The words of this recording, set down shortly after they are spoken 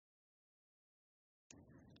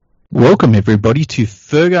Welcome, everybody, to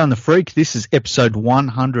Fergo and the Freak. This is episode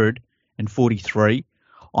 143.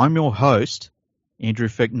 I'm your host, Andrew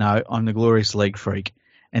Feckno. I'm the Glorious League Freak.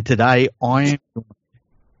 And today I am joined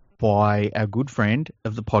by our good friend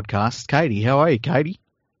of the podcast, Katey. How are you, Katey?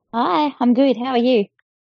 Hi, I'm good. How are you?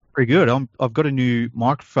 Pretty good. I've got a new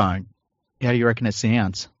microphone. How do you reckon it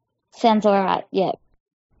sounds? Sounds all right. Yeah,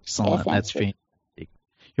 Excellent. sounds That's good. fantastic.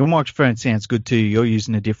 Your microphone sounds good too. You're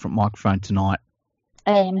using a different microphone tonight.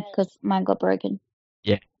 I am because mine got broken.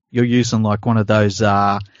 Yeah. You're using like one of those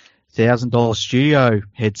 $1,000 studio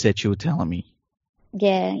headsets you were telling me.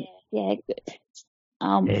 Yeah, yeah. Good.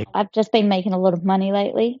 Yeah. I've just been making a lot of money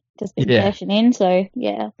lately. Just been Yeah. cashing in, so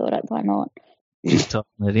yeah, I thought why not? Just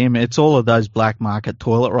tossing it in. It's all of those black market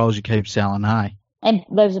toilet rolls you keep selling, hey? And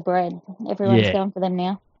loaves of bread. Everyone's Yeah, going for them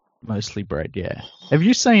now. mostly bread, yeah. Have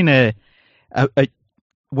you seen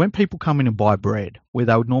when people come in and buy bread, where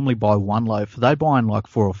they would normally buy one loaf, are they buying like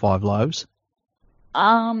 4 or 5 loaves?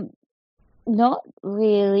 Not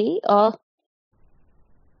really. Oh,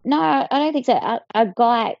 no, I don't think so.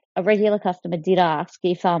 A regular customer did ask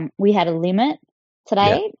if we had a limit Yeah,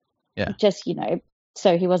 today, yeah. just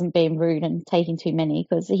so he wasn't being rude and taking too many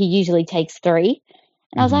because he usually takes three.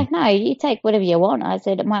 And I was hmm like, no, you take whatever you want. I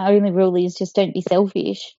said, my only rule is just don't be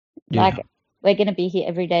selfish. Yeah, Like, we're going to be here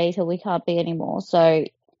every day till we can't be anymore. So,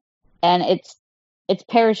 and it's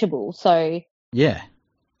perishable. So, yeah.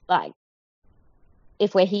 like,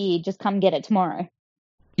 if we're here, just come get it tomorrow.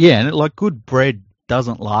 Yeah, and like good bread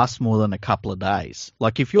doesn't last more than a couple of days.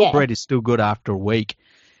 Like if your Yeah, bread is still good after a week,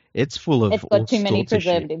 it's full of it's all got too many sorts of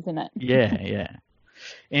shit. preservatives in it. Yeah, yeah.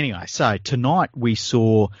 Anyway, so tonight we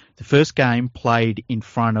saw the first game played in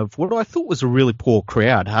front of what I thought was a really poor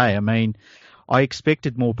crowd. Hey, I mean, I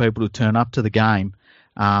expected more people to turn up to the game.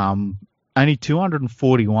 Only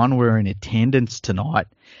 241 were in attendance tonight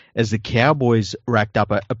as the Cowboys racked up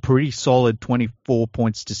a pretty solid 24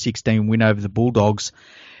 points to 16 win over the Bulldogs.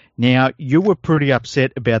 Now, you were pretty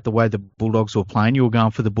upset about the way the Bulldogs were playing. You were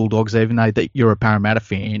going for the Bulldogs even though that you're a Parramatta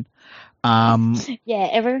fan. Yeah,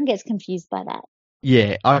 everyone gets confused by that.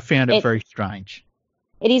 Yeah, I found it It very strange.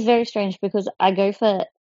 it is very strange because I go for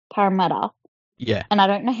Parramatta. Yeah, And I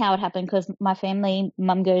don't know how it happened because my family,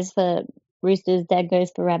 mum goes for Roosters, dad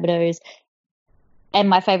goes for Rabbitohs, and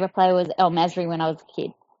my favourite player was El Masri when I was a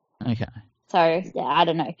kid. okay. So, yeah, I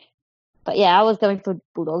don't know. But yeah, I was going for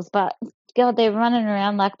Bulldogs, but God, they're running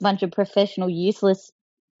around like a bunch of professional, useless,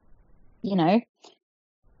 you know.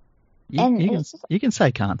 You, And you can it's just, you can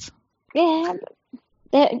say cunts. yeah,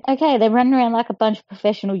 they're running around like a bunch of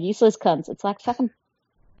professional, useless cunts. It's like, fucking,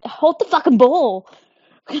 hold the fucking ball.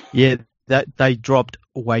 Yeah, that they dropped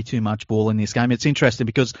way too much ball in this game. It's interesting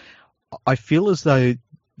because I feel as though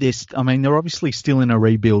they're obviously still in a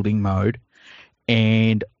rebuilding mode,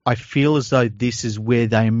 and I feel as though this is where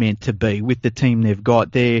they're meant to be with the team they've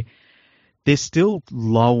got. They're still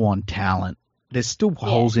low on talent. There's still Yeah,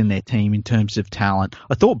 holes in their team in terms of talent.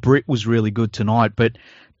 I thought Britt was really good tonight, but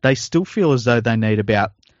they still feel as though they need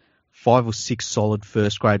about 5 or 6 solid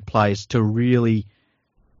first grade players to really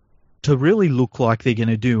look like they're going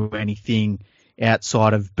to do anything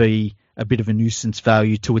outside of be a bit of a nuisance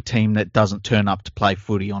value to a team that doesn't turn up to play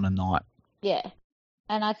footy on a night. yeah.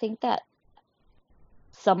 And I think that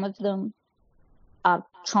some of them are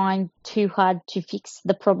trying too hard to fix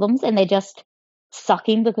the problems and they're just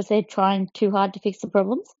sucking because they're trying too hard to fix the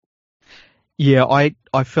problems. Yeah,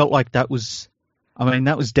 I felt like that was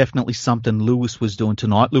definitely something Lewis was doing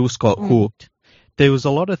tonight. Lewis got Mm. hooked. There was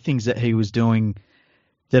a lot of things that he was doing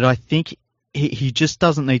that I think he just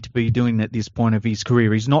doesn't need to be doing at this point of his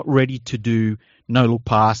career. He's not ready to do no-look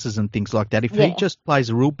passes and things like that. If he Yeah, just plays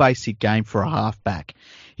a real basic game for a halfback,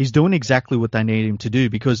 he's doing exactly what they need him to do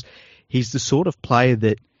because he's the sort of player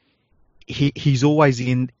that he's always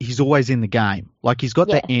in the game. Like he's got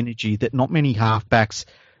that yeah, energy that not many halfbacks.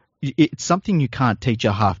 It's something you can't teach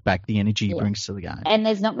a halfback, the energy he yeah. brings to the game. And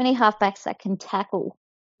there's not many halfbacks that can tackle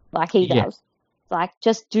like he Yeah, does. Like,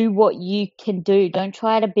 just do what you can do. Don't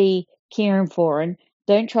try to be Kieran Foran.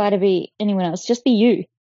 Don't try to be anyone else. Just be you.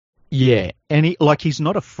 yeah. And he's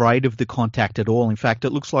not afraid of the contact at all. In fact, it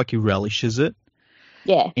looks like he relishes it.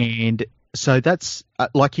 Yeah, And so that's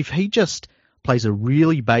like if he just plays a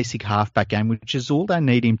really basic halfback game, which is all they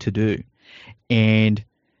need him to do. And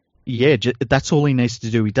yeah, that's all he needs to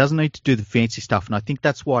do. He doesn't need to do the fancy stuff. And I think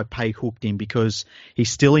that's why Pay hooked him because he's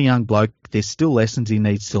still a young bloke. There's still lessons he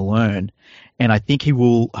needs to learn. And I think he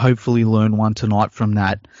will hopefully learn one tonight from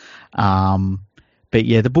that. But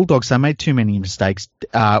yeah, the Bulldogs, they made too many mistakes.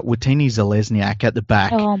 Watini Zalesniak at the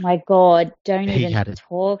back, oh my God, don't he even had it.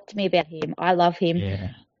 talk to me about him. I love him,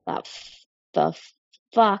 Yeah. but the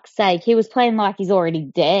fuck's sake. He was playing like he's already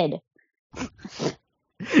dead.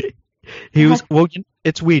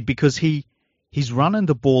 It's weird because he's running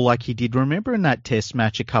the ball like he did. Remember in that test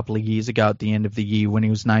match a couple of years ago at the end of the year when he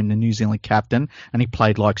was named the New Zealand captain and he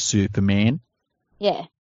played like Superman? Yeah.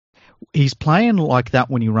 He's playing like that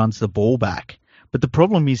when he runs the ball back. But the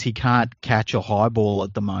problem is he can't catch a high ball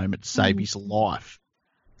at the moment to save his life.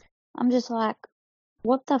 I'm just like,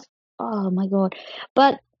 what the... oh, my God.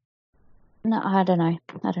 But, no, I don't know.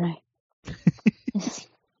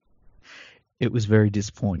 It was very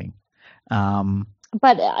disappointing. But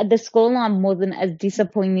the scoreline wasn't as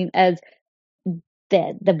disappointing as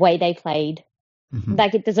the way they played. Mm-hmm.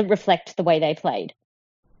 Like, it doesn't reflect the way they played.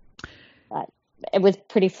 But it was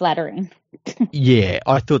pretty flattering. Yeah,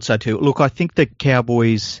 I thought so too. Look, I think the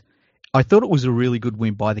Cowboys... I thought it was a really good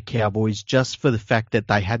win by the Cowboys just for the fact that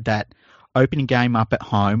they had that opening game up at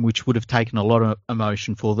home, which would have taken a lot of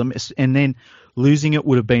emotion for them. And then losing it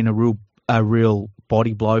would have been a real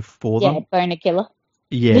body blow for them. Yeah, boner killer.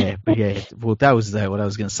 Yeah. Well, that was what I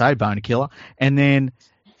was going to say, boner killer. And then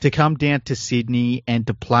to come down to Sydney and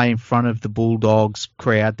to play in front of the Bulldogs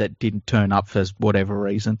crowd that didn't turn up for whatever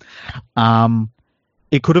reason,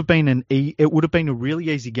 it would have been a really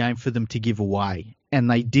easy game for them to give away, and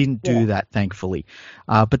they didn't do that, thankfully.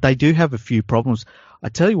 But they do have a few problems. I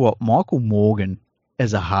tell you what, Michael Morgan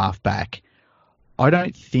as a halfback, I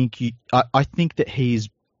think that he's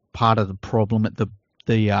part of the problem at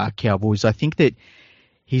the Cowboys. I think that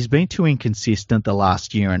he's been too inconsistent the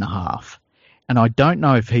last year and a half, and I don't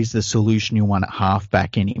know if he's the solution you want at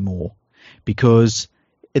halfback anymore, because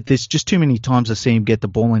there's just too many times I see him get the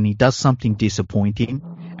ball and he does something disappointing,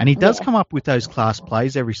 and he does come up with those class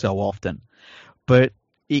plays every so often, but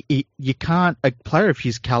you can't. A player of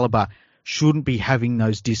his caliber shouldn't be having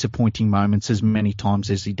those disappointing moments as many times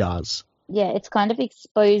as he does. Yeah, it's kind of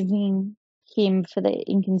exposing him for the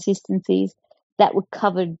inconsistencies that were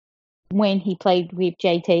covered when he played with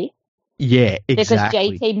JT. Yeah,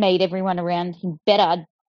 exactly. Because JT made everyone around him better,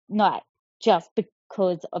 not just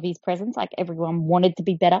because of his presence. Like, everyone wanted to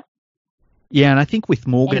be better. Yeah, and I think with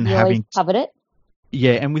Morgan having covered it.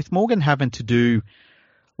 Yeah, and with Morgan having to do,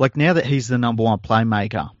 like, now that he's the number one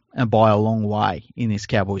playmaker and by a long way in this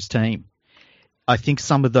Cowboys team, I think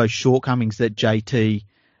some of those shortcomings that JT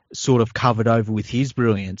sort of covered over with his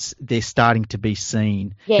brilliance, they're starting to be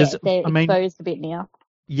seen. Yeah, they're exposed a bit now.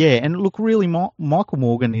 Yeah, and look, really, Michael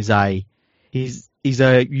Morgan is he's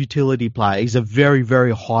a utility player. He's a very,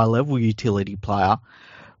 very high level utility player,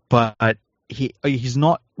 but he's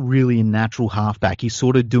not really a natural halfback. He's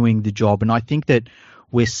sort of doing the job, and I think that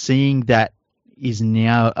we're seeing that is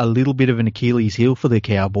now a little bit of an Achilles heel for the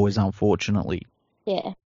Cowboys, unfortunately.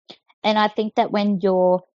 Yeah, and I think that when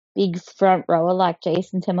your big front rower like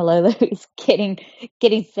Jason Tamalolo is getting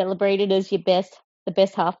celebrated as the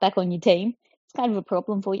best halfback on your team, it's kind of a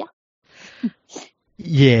problem for you.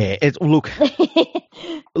 Yeah, look,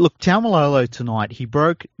 Taumalolo tonight, he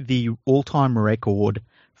broke the all-time record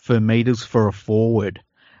for metres for a forward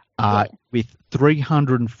with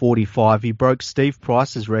 345. He broke Steve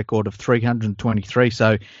Price's record of 323.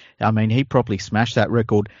 So, I mean, he probably smashed that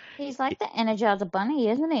record. He's like the Energizer Bunny,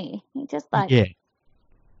 isn't he? He just like... Yeah.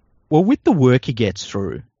 Well, with the work he gets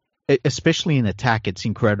through, especially in attack, it's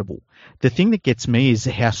incredible. The thing that gets me is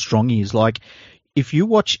how strong he is. Like, if you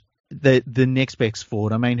watch the next best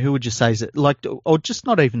forward, I mean, who would you say is it? Like, or just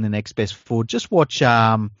not even the next best forward, just watch,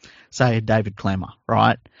 say, David Klemmer,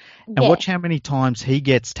 right? And watch how many times he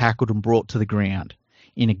gets tackled and brought to the ground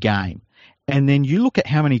in a game. And then you look at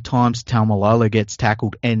how many times Taumalolo gets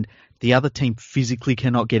tackled and the other team physically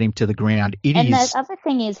cannot get him to the ground. The other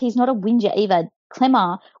thing is, he's not a whinger either.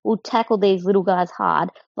 Klemmer will tackle these little guys hard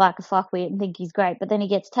like a fuckwit and think he's great, but then he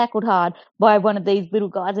gets tackled hard by one of these little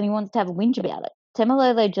guys and he wants to have a whinge about it.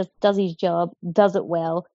 Tamalolo just does his job, does it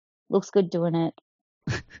well, looks good doing it.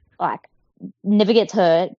 Like, never gets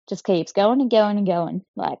hurt, just keeps going and going and going.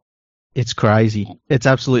 Like, it's crazy. It's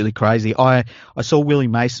absolutely crazy. I saw Willie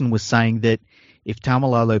Mason was saying that if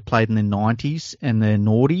Taumalolo played in the 90s and the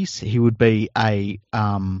noughties, he would be an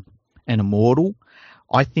immortal.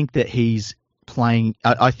 I think that he's playing.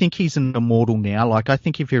 I think he's an immortal now. Like, I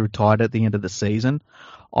think if he retired at the end of the season,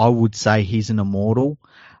 I would say he's an immortal.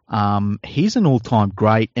 He's an all-time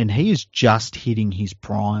great, and he is just hitting his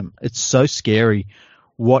prime. It's so scary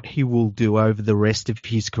what he will do over the rest of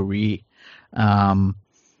his career.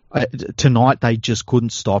 Tonight, they just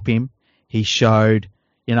couldn't stop him. He showed,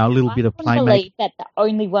 a little bit of playmaking. I believe that the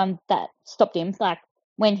only one that stopped him, like,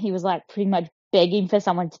 when he was, like, pretty much begging for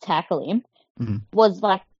someone to tackle him, was,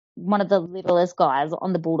 like, one of the littlest guys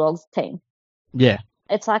on the Bulldogs team. Yeah.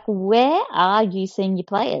 It's like, where are you senior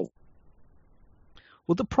players?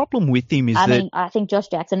 Well, the problem with him is I that mean, I think Josh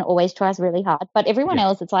Jackson always tries really hard, but everyone yeah,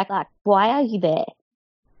 else, it's like, why are you there?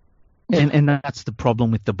 and that's the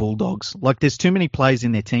problem with the Bulldogs. Like, there's too many players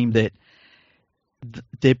in their team that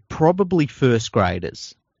they're probably first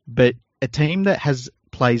graders, but a team that has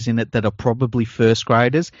players in it that are probably first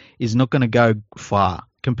graders is not going to go far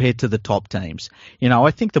compared to the top teams.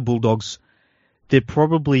 I think the Bulldogs, they're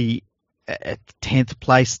probably a 10th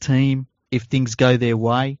place team if things go their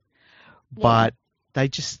way, but I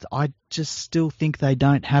just still think they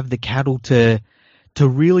don't have the cattle to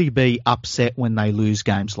really be upset when they lose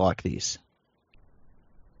games like this.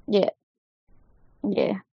 Yeah.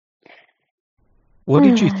 Yeah. What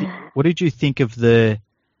did you think of the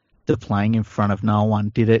playing in front of no one?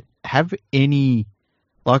 Did it have any?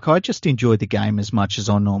 Like, I just enjoyed the game as much as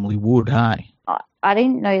I normally would. Hey, I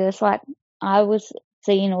didn't know this. Like, I was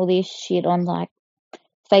seeing all this shit on like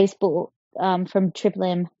Facebook from Triple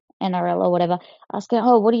M NRL or whatever. I was going,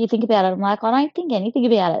 oh, what do you think about it? I'm like, I don't think anything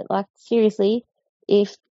about it. Like, seriously,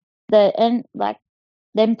 if like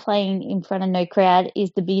them playing in front of no crowd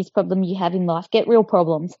is the biggest problem you have in life, get real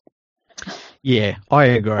problems. yeah, I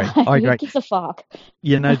agree. I Who agree. gives a fuck?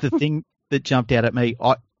 The thing that jumped out at me,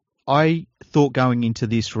 I thought going into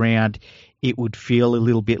this round, it would feel a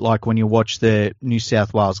little bit like when you watch the New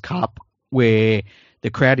South Wales Cup, where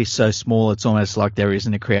the crowd is so small, it's almost like there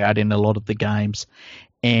isn't a crowd in a lot of the games.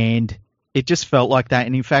 And it just felt like that.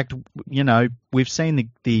 And in fact, we've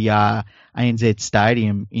seen the ANZ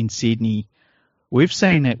Stadium in Sydney. We've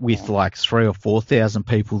seen it with like 3,000 or 4,000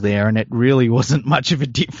 people there, and it really wasn't much of a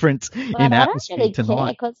difference in atmosphere I don't really tonight. care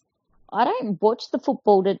because I don't watch the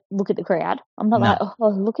football to look at the crowd. I'm not like, oh,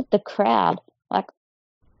 look at the crowd. Like,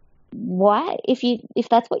 why? If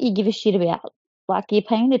that's what you give a shit about, like, you're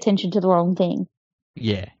paying attention to the wrong thing.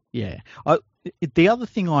 Yeah. The other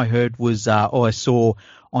thing I heard was, I saw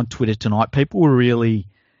on Twitter tonight, people were they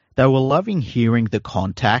were loving hearing the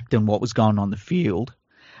contact and what was going on the field.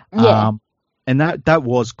 Yeah. And that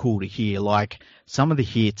was cool to hear. Like, some of the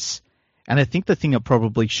hits, and I think the thing that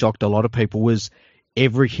probably shocked a lot of people was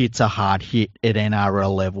every hit's a hard hit at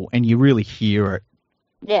NRL level, and you really hear it.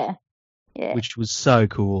 Yeah. Which was so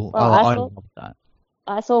cool. Well, I loved that.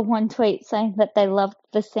 I saw one tweet saying that they loved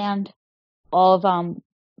the sound of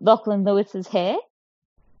Lachlan Lewis's hair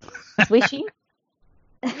swishing.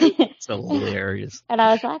 It's hilarious. And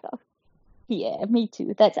I was like, oh, yeah, me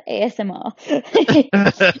too. That's ASMR.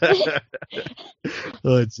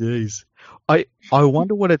 Oh, jeez. I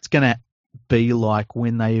wonder what it's going to be like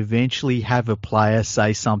when they eventually have a player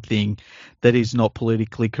say something that is not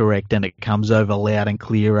politically correct and it comes over loud and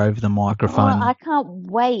clear over the microphone. Oh, I can't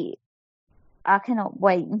wait. I cannot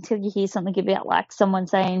wait until you hear something about like someone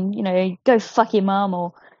saying, go fuck your mum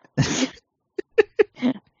or...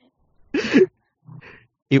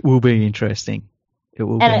 It will be interesting.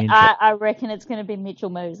 I reckon it's going to be Mitchell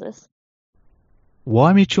Moses.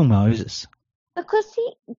 Why Mitchell Moses? Because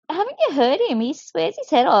haven't you heard him? He swears his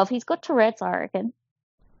head off. He's got Tourette's, I reckon.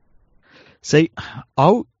 See,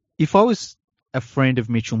 if I was a friend of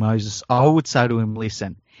Mitchell Moses, I would say to him,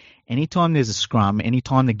 listen, anytime there's a scrum,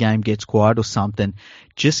 anytime the game gets quiet or something,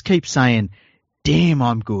 just keep saying, damn,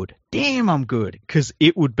 I'm good. Damn, I'm good. Because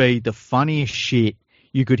it would be the funniest shit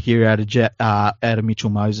you could hear out of Mitchell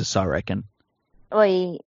Moses, I reckon.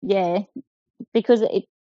 Oh, yeah. Because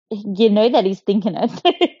you know that he's thinking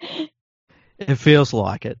it. It feels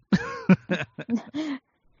like it.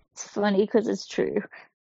 It's funny because it's true.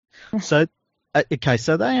 So they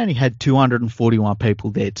only had 241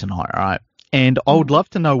 people there tonight, right? And I would love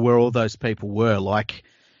to know where all those people were. Like,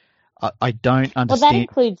 I don't understand. Well, that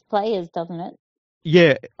includes players, doesn't it?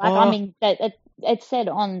 Yeah. I mean, it said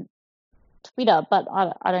on Twitter, but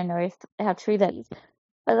I don't know how true that is.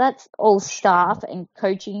 But that's all staff and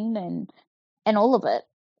coaching and all of it.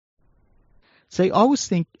 See,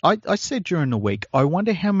 I said during the week, I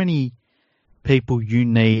wonder how many people you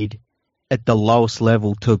need at the lowest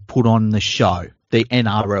level to put on the show, the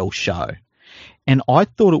NRL show. And I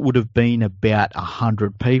thought it would have been about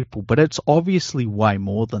 100 people, but it's obviously way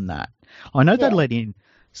more than that. I know they let in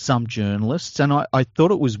some journalists, and I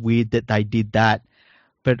thought it was weird that they did that,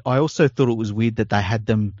 but I also thought it was weird that they had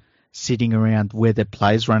them sitting around where the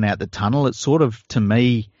players run out the tunnel. It sort of, to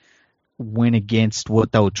me, went against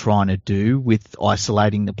what they were trying to do with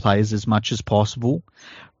isolating the players as much as possible.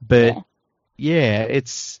 But, yeah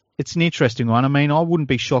it's an interesting one. I mean, I wouldn't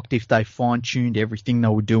be shocked if they fine-tuned everything they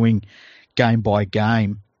were doing game by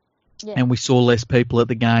game, and we saw less people at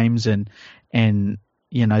the games and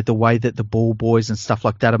the way that the ball boys and stuff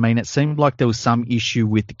like that. I mean, it seemed like there was some issue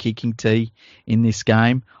with the kicking tee in this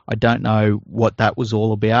game. I don't know what that was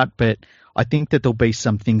all about, but I think that there'll be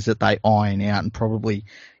some things that they iron out and probably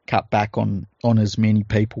cut back on as many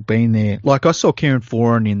people being there. Like I saw Kieran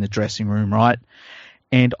Foran in the dressing room, right?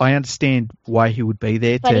 And I understand why he would be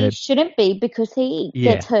there But he shouldn't be because he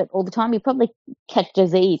gets hurt all the time. He probably catch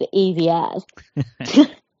disease easy as.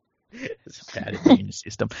 It's a bad immune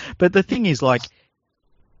system. But the thing is, like,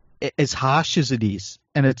 as harsh as it is,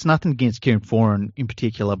 and it's nothing against Kieran Foran in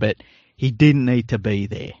particular, but he didn't need to be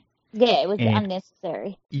there. Yeah, it was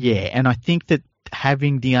unnecessary. Yeah, and I think that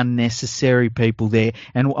having the unnecessary people there,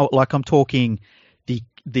 and like I'm talking at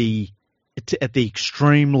the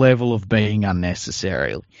extreme level of being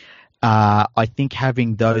unnecessary, I think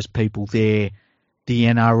having those people there, the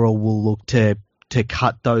NRL will look to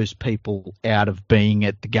cut those people out of being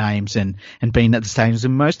at the games and being at the stadiums,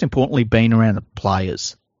 and most importantly, being around the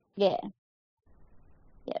players. Yeah.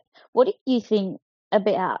 Yeah. What do you think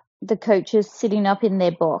about the coaches sitting up in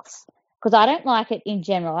their box? Because I don't like it in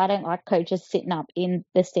general. I don't like coaches sitting up in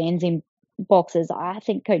the stands in boxes. I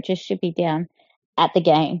think coaches should be down at the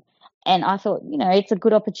game. And I thought, it's a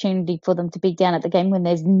good opportunity for them to be down at the game when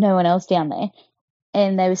there's no one else down there.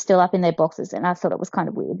 And they were still up in their boxes, and I thought it was kind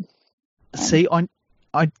of weird. See, I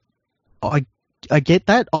get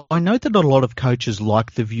that. I know that a lot of coaches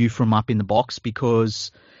like the view from up in the box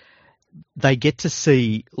because they get to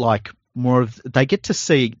see they get to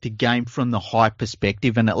see the game from the high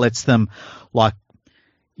perspective, and it lets them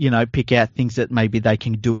pick out things that maybe they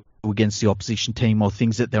can do against the opposition team or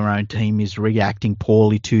things that their own team is reacting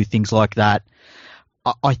poorly to, things like that.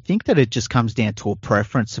 I think that it just comes down to a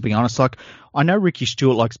preference, to be honest. Like, I know Ricky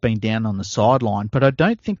Stewart likes being down on the sideline, but I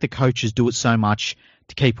don't think the coaches do it so much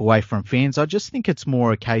to keep away from fans. I just think it's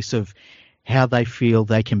more a case of how they feel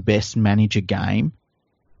they can best manage a game.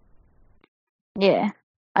 Yeah.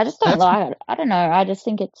 I just don't like it. I don't know. I just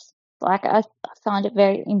think it's I find it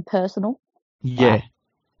very impersonal. Yeah.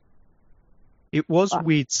 It was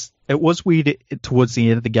weird. It was weird towards the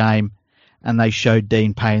end of the game, and they showed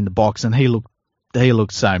Dean Pay in the box, and he looked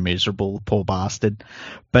so miserable, the poor bastard.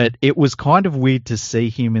 But it was kind of weird to see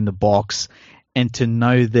him in the box and to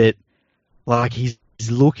know that, he's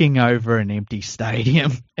looking over an empty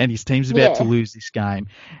stadium and his team's about to lose this game.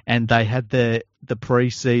 And they had the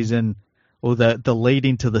pre-season or the lead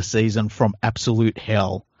into the season from absolute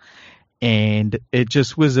hell. And it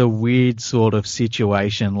just was a weird sort of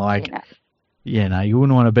situation. You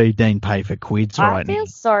wouldn't want to be Dean Pay for quids right now. I feel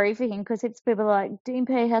sorry for him because it's people like, Dean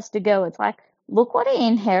Pay has to go. It's like, look what he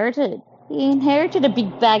inherited. He inherited a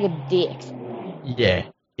big bag of dicks. Yeah,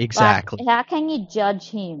 exactly. How can you judge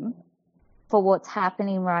him for what's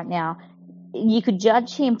happening right now? You could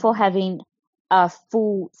judge him for having a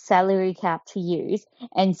full salary cap to use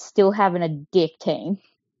and still having a dick team.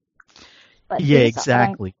 But yeah,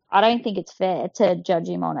 exactly. I don't think it's fair to judge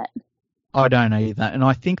him on it. I don't either. And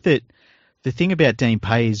I think that the thing about Dean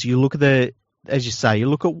Pay is you look at you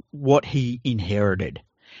look at what he inherited.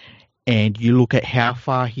 And you look at how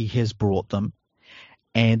far he has brought them,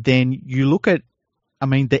 and then you look at,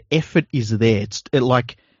 the effort is there.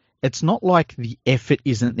 It's not like the effort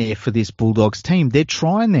isn't there for this Bulldogs team. They're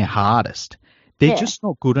trying their hardest. They're just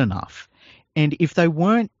not good enough. And if they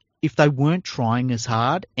weren't trying as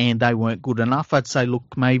hard and they weren't good enough, I'd say,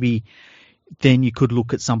 look, maybe then you could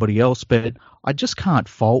look at somebody else. But I just can't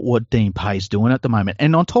fault what Dean Pay's doing at the moment.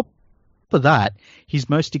 And on top of that, his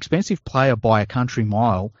most expensive player by a country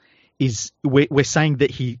mile is we're saying that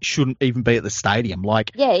he shouldn't even be at the stadium.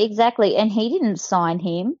 Yeah, exactly. And he didn't sign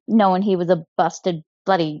him knowing he was a busted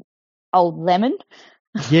bloody old lemon.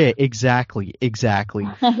 Yeah, exactly.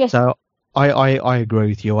 So I agree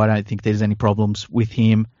with you. I don't think there's any problems with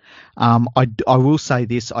him. I will say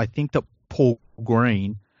this. I think that Paul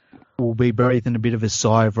Green will be breathing a bit of a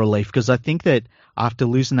sigh of relief because I think that after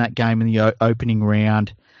losing that game in the opening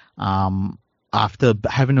round, after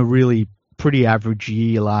having a really pretty average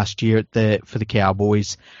year last year for the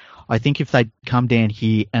Cowboys, I think if they'd come down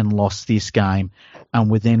here and lost this game and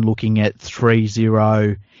we're then looking at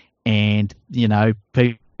 3-0 and,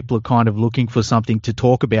 people are kind of looking for something to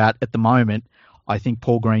talk about at the moment, I think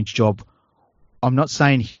Paul Green's job, I'm not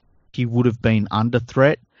saying he would have been under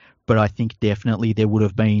threat, but I think definitely there would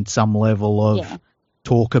have been some level of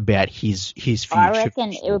talk about his future. I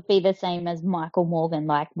reckon it would be the same as Michael Morgan.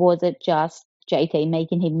 Was it just JT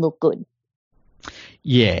making him look good?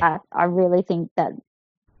 Yeah. I really think that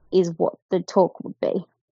is what the talk would be.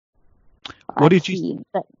 What did you...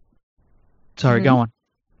 Sorry, go on.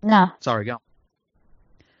 No. Sorry, go on.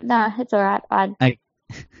 No, it's all right.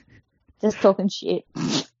 Just talking shit.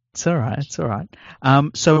 It's all right.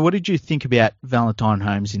 So what did you think about Valentine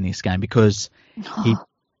Holmes in this game? Because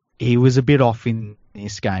he was a bit off in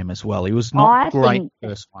this game as well. He was not I great think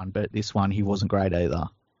first one, but this one he wasn't great either.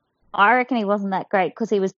 I reckon he wasn't that great because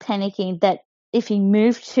he was panicking that if he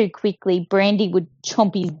moved too quickly, Brandy would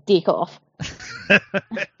chomp his dick off.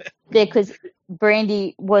 Because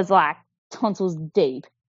Brandy was like tonsils deep.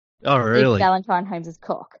 Oh, really? Deep Valentine Holmes'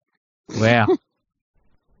 cock. Wow.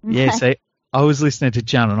 Yeah, so I was listening to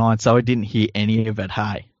Channel 9, so I didn't hear any of it,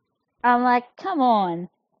 hey. I'm like, come on.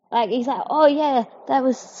 Like, he's like, oh, yeah, that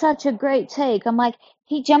was such a great take. I'm like,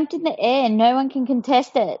 he jumped in the air. No one can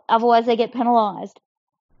contest it. Otherwise, they get penalised.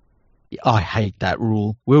 I hate that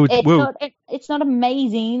rule. It's not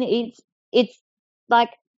amazing. It's like,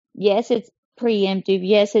 yes, it's preemptive.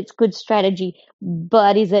 Yes, it's good strategy.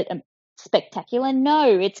 But is it spectacular?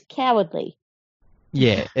 No, it's cowardly.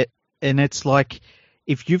 Yeah, and it's like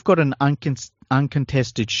if you've got an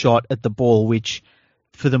uncontested shot at the ball, which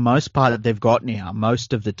for the most part they've got now,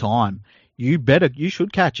 most of the time, you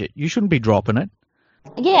should catch it. You shouldn't be dropping it.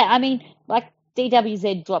 Yeah, I mean, like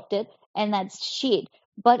DWZ dropped it, and that's shit.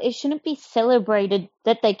 But it shouldn't be celebrated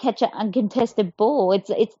that they catch an uncontested ball.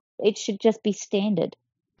 It should just be standard.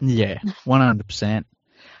 Yeah, 100%.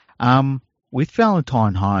 With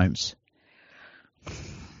Valentine Holmes,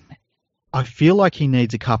 I feel like he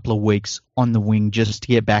needs a couple of weeks on the wing just to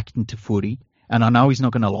get back into footy, and I know he's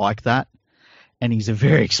not going to like that. And he's a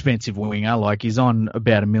very expensive winger. Like, he's on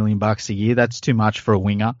about $1 million a year. That's too much for a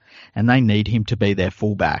winger, and they need him to be their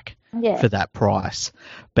fullback for that price.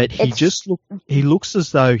 But he looks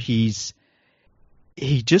as though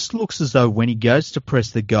when he goes to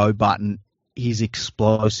press the go button, his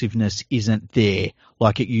explosiveness isn't there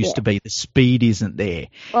like it used to be. The speed isn't there.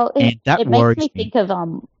 Well, and that it worries makes me think of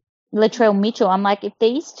Latrell Mitchell. I'm like, if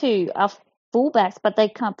these two are fullbacks but they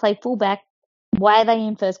can't play fullback, why are they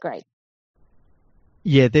in first grade?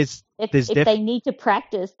 Yeah, if they need to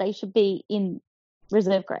practice, they should be in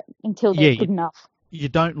reserve grade until they're good enough. You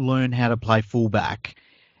don't learn how to play fullback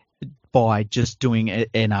by just doing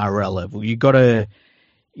NRL level.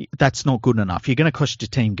 That's not good enough. You're going to cost your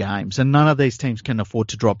team games, and none of these teams can afford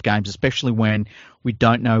to drop games, especially when we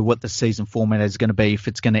don't know what the season format is going to be. If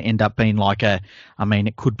it's going to end up being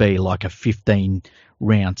it could be like a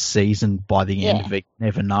 15-round season by the end of it. You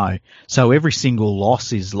never know. So every single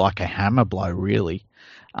loss is like a hammer blow, really.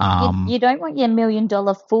 You don't want your $1 million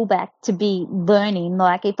fullback to be learning.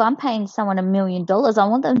 Like, if I'm paying someone $1 million, I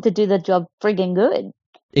want them to do the job friggin' good.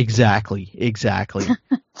 Exactly.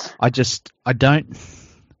 I don't.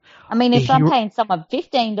 I mean, if I'm paying someone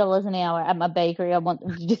 $15 an hour at my bakery, I want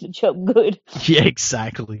them to do the job good. Yeah,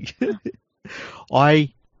 exactly.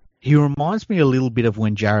 He reminds me a little bit of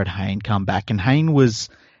when Jared Hayne come back, and Hayne is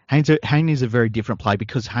a very different play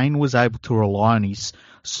because Hayne was able to rely on his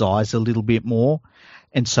size a little bit more,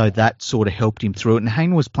 and so that sort of helped him through it. And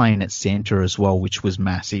Hayne was playing at centre as well, which was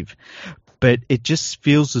massive. But it just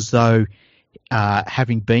feels as though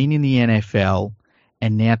having been in the NFL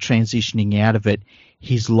and now transitioning out of it,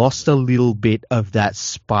 he's lost a little bit of that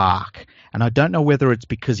spark. And I don't know whether it's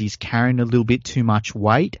because he's carrying a little bit too much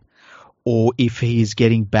weight or if he is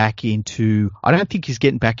getting back into... I don't think he's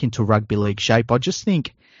getting back into rugby league shape. I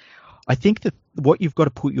think that what you've got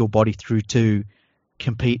to put your body through to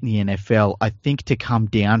compete in the NFL, I think to come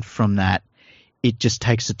down from that, it just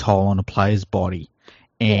takes a toll on a player's body.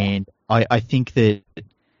 And I think that,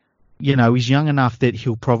 he's young enough that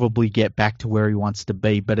he'll probably get back to where he wants to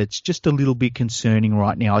be, but it's just a little bit concerning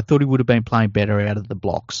right now. I thought he would have been playing better out of the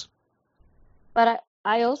blocks. But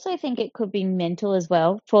I also think it could be mental as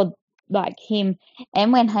well for like him.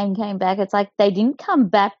 And when Hayne came back, it's like they didn't come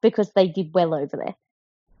back because they did well over there.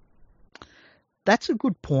 That's a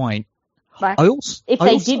good point. Like, if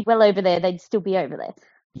they did well over there, they'd still be over there.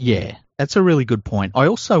 Yeah, that's a really good point. I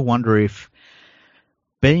also wonder if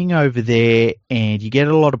being over there and you get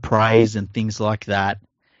a lot of praise and things like that,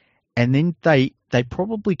 and then they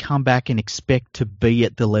probably come back and expect to be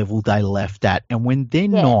at the level they left at. And when they're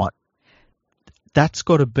not, that's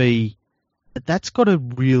got to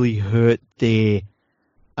really hurt their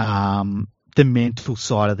the mental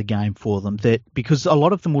side of the game for them. Because a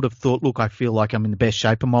lot of them would have thought, look, I feel like I'm in the best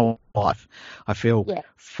shape of my life. I feel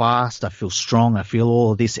fast, I feel strong, I feel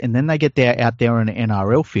all of this. And then they get out there in an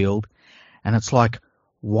NRL field and it's like,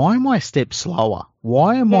 why am I a step slower?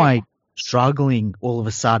 Why am I struggling all of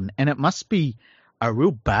a sudden? And it must be a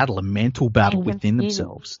real battle, a mental battle within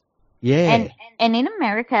themselves. Yeah. And in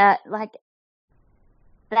America, like,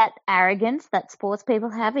 that arrogance that sports people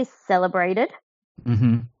have is celebrated.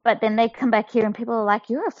 Mm-hmm. But then they come back here and people are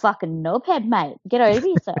like, you're a fucking knobhead, mate. Get over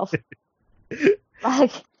yourself.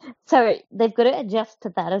 So they've got to adjust to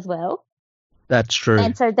that as well. That's true.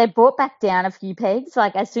 And so they brought back down a few pegs.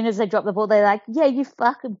 Like, as soon as they dropped the ball, they're like, yeah, you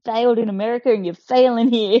fucking failed in America and you're failing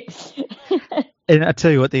here. And I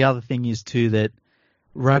tell you what, the other thing is too that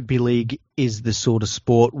rugby league is the sort of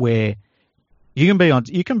sport where you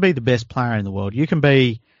can be the best player in the world. You can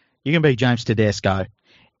be James Tedesco,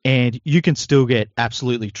 and you can still get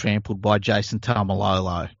absolutely trampled by Jason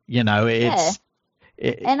Tamalolo. You know,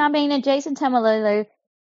 And I mean, and Jason Tamalolo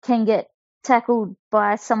can get tackled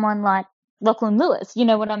by someone like Lachlan Lewis. You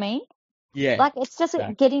know what I mean? Yeah. Like, it's just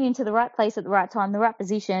getting into the right place at the right time, the right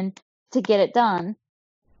position to get it done.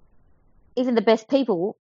 Even the best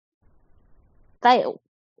people fail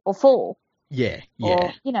or fall. Yeah.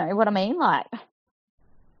 Or, you know what I mean? Like,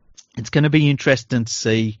 it's going to be interesting to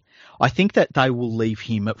see. I think that they will leave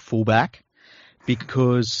him at fullback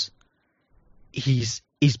because he's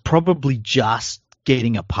probably just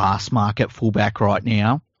getting a pass mark at fullback right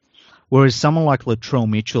now. Whereas someone like Latrell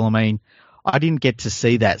Mitchell, I mean, I didn't get to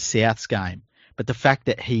see that Souths game, but the fact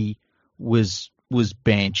that he was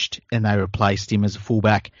benched and they replaced him as a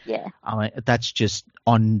fullback, I mean, that's just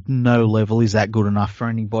on no level is that good enough for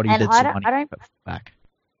anybody and that's running at fullback.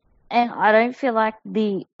 And I don't feel like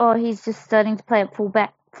he's just starting to play at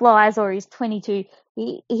fullback flies, or he's 22.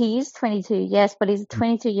 He is 22, yes, but he's a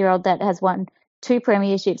 22-year-old that has won 2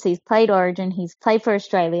 premierships. He's played Origin. He's played for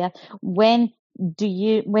Australia. When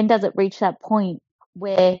does it reach that point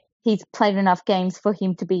where he's played enough games for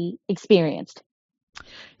him to be experienced?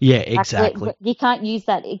 Yeah, exactly. Like, you can't use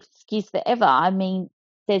that excuse forever. I mean,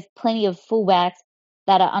 there's plenty of fullbacks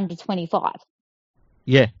that are under 25.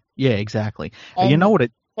 Yeah, exactly. And you know what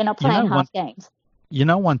they're not playing half games. You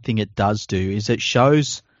know, one thing it does do is it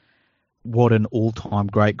shows what an all-time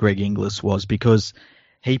great Greg Inglis was, because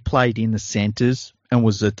he played in the centres and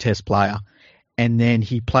was a test player, and then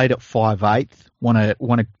he played at 5'8", won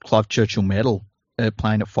a Clive Churchill medal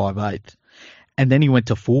playing at 5'8", and then he went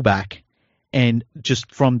to fullback, and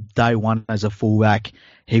just from day one as a fullback,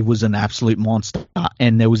 he was an absolute monster,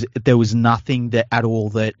 and there was nothing that at all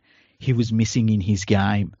that he was missing in his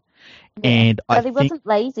game. Yeah, but he wasn't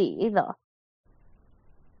lazy either.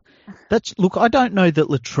 Look, I don't know that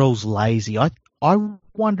Latrell's lazy. I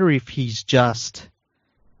wonder if he's just,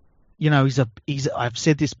 you know, I've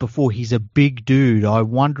said this before, he's a big dude. I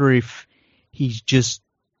wonder if he's just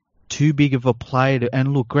too big of a player.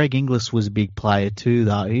 And look, Greg Inglis was a big player too,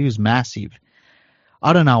 though. He was massive.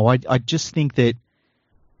 I don't know. I just think that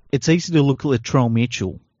it's easy to look at Latrell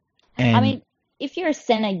Mitchell. And, I mean, if you're a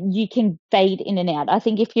centre, you can fade in and out. I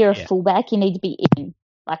think if you're a fullback, you need to be in,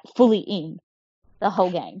 like fully in the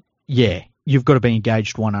whole game. Yeah, you've got to be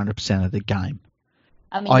engaged 100% of the game.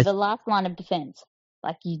 I mean, the last line of defence,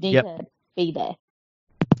 like you need to be there.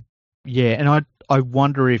 Yeah, and I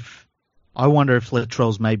wonder if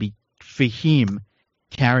Latrell's maybe, for him,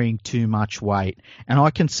 carrying too much weight. And I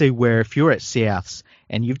can see where if you're at Souths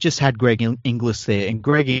and you've just had Greg Inglis there, and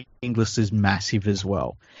Greg Inglis is massive as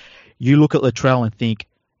well, you look at Latrell and think,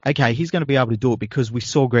 okay, he's going to be able to do it because we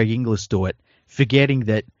saw Greg Inglis do it, forgetting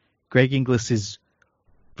that Greg Inglis is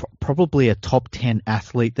probably a top 10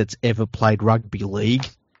 athlete that's ever played rugby league.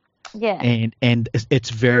 Yeah. And it's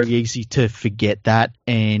very easy to forget that.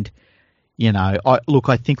 And, you know,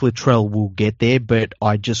 I think Latrell will get there, but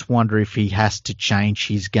I just wonder if he has to change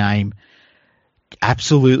his game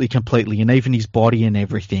absolutely completely, and even his body and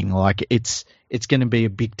everything. Like, it's going to be a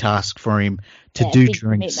big task for him to do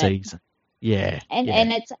during the season. Yeah.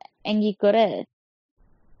 And you gotta,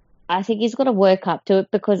 I think he's got to work up to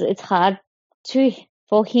it, because it's hard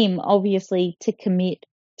for him, obviously, to commit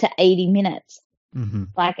to 80 minutes,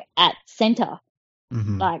 like at centre.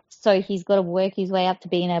 Like, so he's got to work his way up to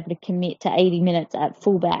being able to commit to 80 minutes at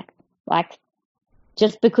fullback. Like,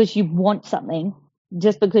 just because you want something,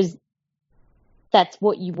 just because that's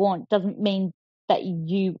what you want, doesn't mean that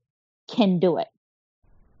you can do it.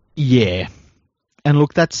 Yeah. And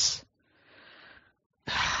look, it's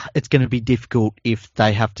going to be difficult if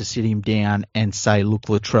they have to sit him down and say, look,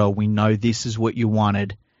 Latrell, we know this is what you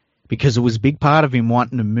wanted, because it was a big part of him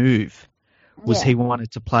wanting to move, was he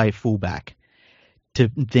wanted to play fullback. To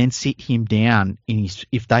then sit him down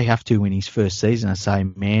if they have to in his first season and say,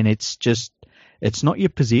 man, it's not your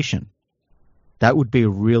position. That would be a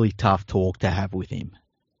really tough talk to have with him.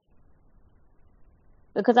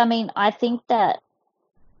 Because, I mean, I think that's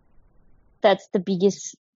the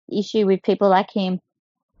biggest issue with people like him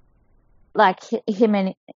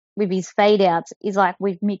and with his fade outs, is like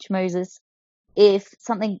with Mitch Moses. If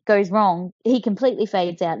something goes wrong, he completely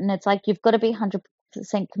fades out, and it's like you've got to be 100%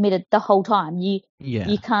 committed the whole time. You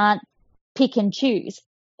can't pick and choose.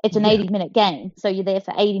 It's an 80-minute game, so you're there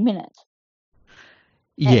for 80 minutes.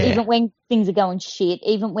 Yeah. Even when things are going shit,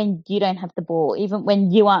 even when you don't have the ball, even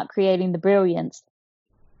when you aren't creating the brilliance,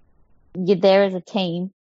 you're there as a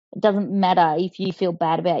team. It doesn't matter if you feel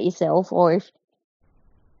bad about yourself or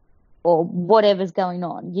whatever's going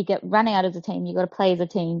on. You get run out as a team. You got to play as a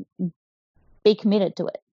team. Be committed to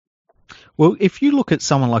it. Well, if you look at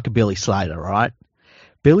someone like a Billy Slater, right?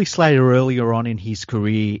 Billy Slater earlier on in his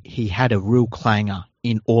career, he had a real clanger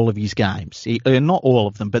in all of his games. Not all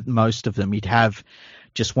of them, but most of them. He'd have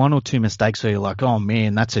just one or two mistakes where you're like, oh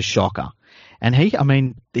man, that's a shocker. And he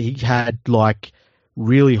had like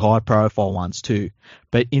really high profile ones too.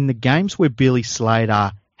 But in the games where Billy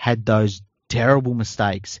Slater had those terrible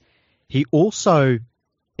mistakes, he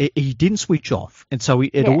didn't switch off. And so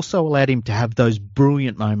it also allowed him to have those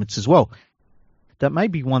brilliant moments as well. That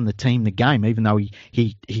maybe won the team the game, even though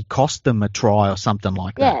he cost them a try or something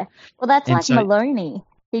like that. Yeah. Well, that's like Maloney.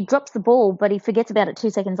 He drops the ball, but he forgets about it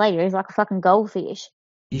 2 seconds later. He's like a fucking goldfish.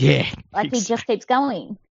 Yeah. Like he just keeps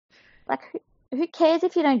going. Like who cares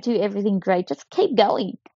if you don't do everything great? Just keep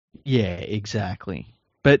going. Yeah, exactly.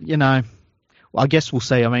 But, I guess we'll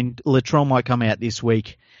see. I mean, Latrell might come out this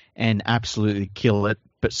week and absolutely kill it.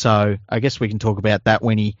 But so I guess we can talk about that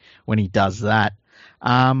when he does that.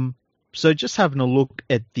 So just having a look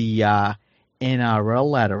at the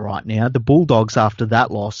NRL ladder right now, the Bulldogs after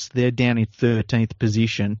that loss, they're down in 13th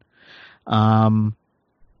position.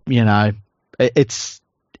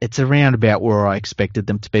 It's around about where I expected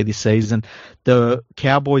them to be this season. The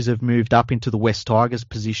Cowboys have moved up into the West Tigers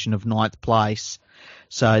position of 9th place.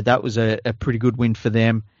 So that was a pretty good win for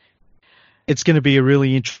them. It's going to be a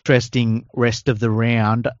really interesting rest of the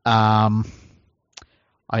round. I've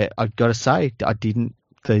got to say,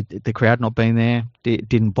 the crowd not being there, it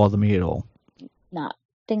didn't bother me at all. No,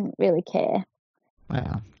 didn't really care.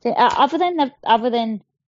 Wow. Other than,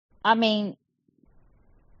 I mean,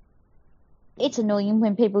 it's annoying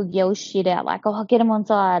when people yell shit out like, oh, get him on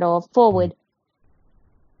side or forward.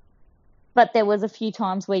 But there was a few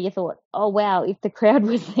times where you thought, oh, wow, if the crowd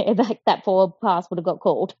was there, that forward pass would have got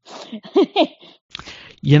called.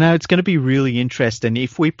 It's going to be really interesting.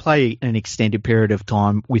 If we play an extended period of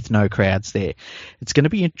time with no crowds there, it's going to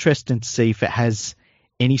be interesting to see if it has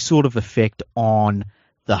any sort of effect on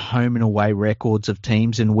the home and away records of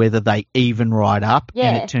teams and whether they even right up. Yeah.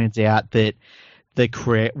 And it turns out that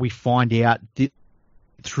we find out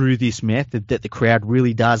through this method that the crowd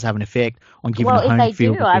really does have an effect on giving the home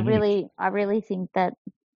field. Well, if they do, I really think that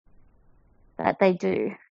they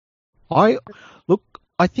do. I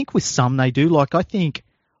think with some they do. Like I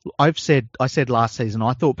said last season,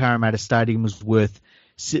 I thought Parramatta Stadium was worth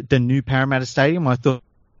the new Parramatta Stadium. I thought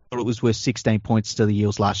it was worth 16 points to the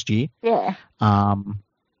Eels last year. Yeah. How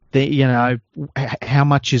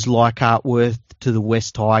much is Leichhardt worth to the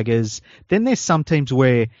West Tigers? Then there's some teams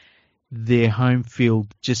where their home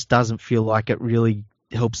field just doesn't feel like it really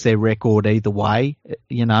helps their record either way,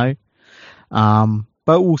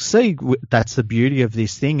 But we'll see. That's the beauty of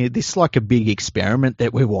this thing. This is like a big experiment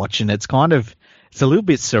that we're watching. It's a little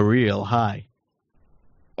bit surreal, hey?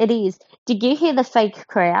 It is. Did you hear the fake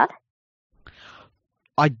crowd?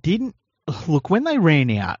 I didn't. Look, when they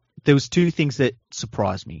ran out, there was two things that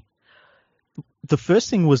surprised me. The first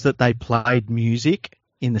thing was that they played music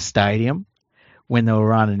in the stadium when they were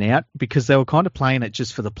running out because they were kind of playing it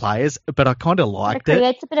just for the players, but I kind of liked it. It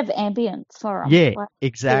creates a bit of ambience for them. Yeah,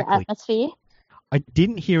 exactly. The atmosphere. I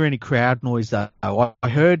didn't hear any crowd noise though. I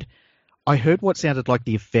heard what sounded like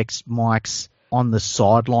the effects mics on the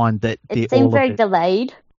sideline that it seemed very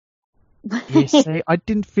delayed. Yeah, see, I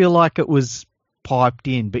didn't feel like it was piped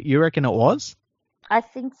in, but you reckon it was? I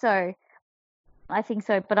think so,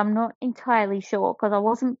 but I'm not entirely sure because I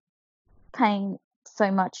wasn't paying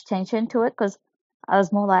so much attention to it because I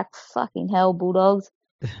was more like, fucking hell, Bulldogs.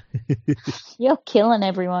 You're killing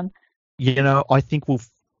everyone. I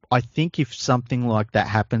think if something like that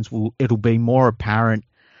happens, it'll be more apparent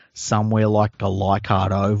somewhere like a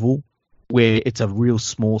Leichhardt Oval, where it's a real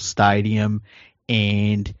small stadium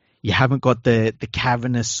and you haven't got the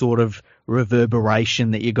cavernous sort of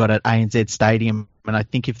reverberation that you got at ANZ Stadium. And I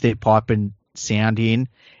think if they're piping sound in,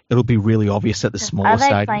 it'll be really obvious at the smaller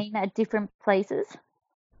stadium. Are they playing at different places?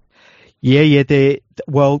 Yeah. The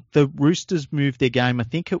Roosters moved their game. I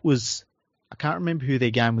think it was, I can't remember who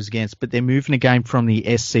their game was against, but they're moving a game from the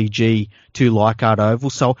SCG to Leichhardt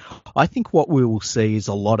Oval. So I think what we will see is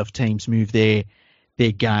a lot of teams move their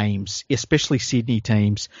games, especially Sydney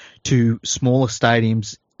teams, to smaller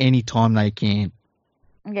stadiums anytime they can.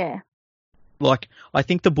 Yeah. Like, I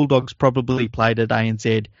think the Bulldogs probably played at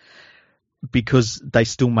ANZ because they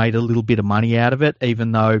still made a little bit of money out of it,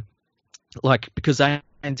 even though, because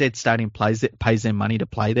ANZ Stadium pays them money to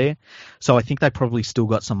play there. So I think they probably still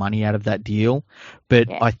got some money out of that deal. But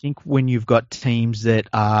Yeah. I think when you've got teams that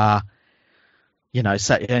are,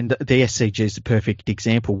 say, and the SCG is the perfect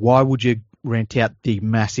example. Why would you rent out the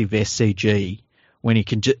massive SCG when you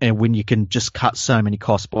can just cut so many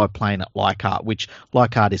costs by playing at Leichhardt, which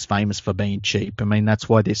Leichhardt is famous for being cheap. I mean, that's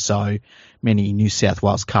why there's so many New South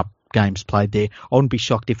Wales Cup games played there. I wouldn't be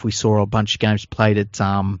shocked if we saw a bunch of games played at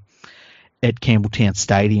Campbelltown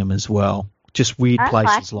Stadium as well. Just weird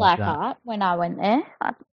places like that. Leichhardt when I went there.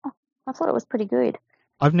 I thought it was pretty good.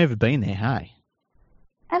 I've never been there, hey?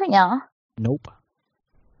 Haven't you? Nope.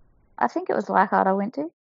 I think it was Leichhardt I went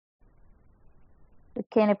to. The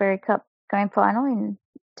Canterbury Cup Grand Final in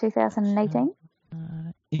 2018.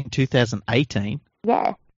 In 2018?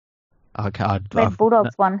 Yeah. Okay,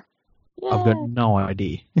 Bulldogs won. Yeah. I've got no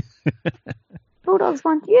idea. Bulldogs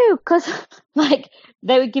won you because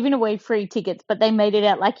they were giving away free tickets, but they made it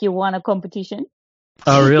out like you won a competition.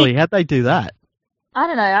 Oh, really? How'd they do that? I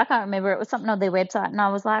don't know. I can't remember. It was something on their website, and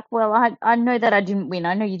I was like, well, I know that I didn't win.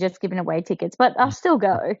 I know you're just giving away tickets, but I'll still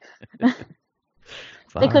go.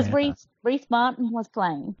 Because Reece Martin was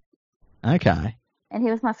playing. Okay. And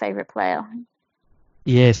he was my favourite player.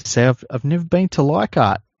 Yes, so I've never been to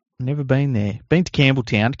Leichhardt. Never been there. Been to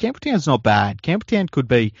Campbelltown. Campbelltown's not bad. Campbelltown could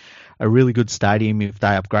be a really good stadium if they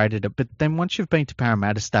upgraded it. But then once you've been to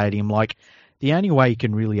Parramatta Stadium, the only way you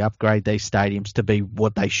can really upgrade these stadiums to be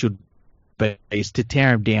what they should be is to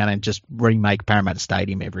tear them down and just remake Parramatta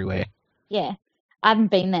Stadium everywhere. Yeah. I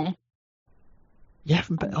haven't been there. You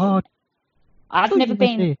haven't been? Oh, I've never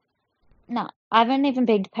been. There. No, I haven't even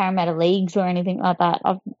been to Parramatta Leagues or anything like that.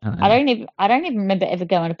 I don't even remember ever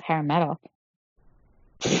going to Parramatta.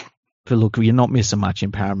 But look, you're not missing much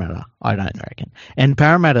in Parramatta, I don't reckon. And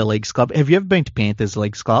Parramatta Leagues Club, have you ever been to Panthers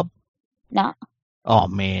Leagues Club? No. Oh,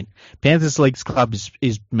 man. Panthers Leagues Club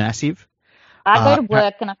is massive. I go to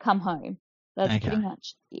work and I come home. That's pretty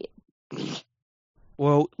much it.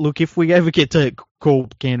 Well, look, if we ever get to call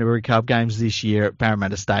Canterbury Cup games this year at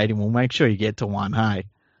Parramatta Stadium, we'll make sure you get to one, hey?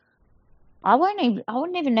 I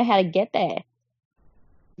wouldn't even know how to get there.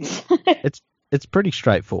 It's pretty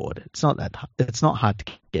straightforward. It's not hard to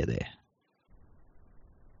get there.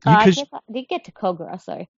 I guess I did get to Cogra,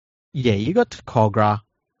 so. Yeah, you got to Cogra.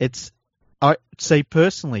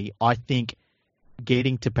 Personally, I think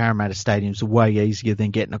getting to Parramatta Stadium is way easier than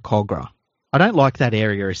getting to Cogra. I don't like that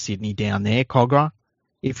area of Sydney down there, Cogra.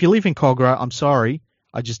 If you live in Cogra, I'm sorry,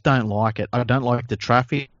 I just don't like it. I don't like the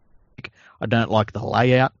traffic. I don't like the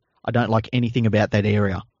layout. I don't like anything about that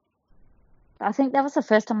area. I think that was the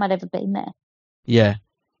first time I'd ever been there. Yeah.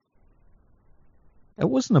 It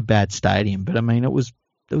wasn't a bad stadium, but I mean, it was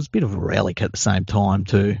a bit of a relic at the same time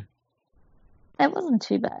too. It wasn't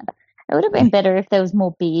too bad. It would have been better if there was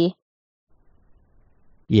more beer.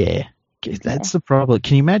 Yeah, that's the problem.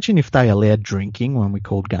 Can you imagine if they allowed drinking when we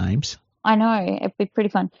called games? I know, it'd be pretty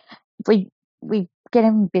fun. We get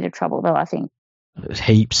in a bit of trouble though, I think.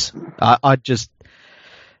 Heaps.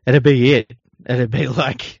 It'd be it. It'd be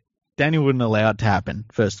like Daniel wouldn't allow it to happen,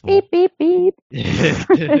 first of all. Beep, beep, beep.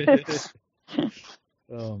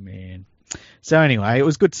 Oh, man. So anyway, it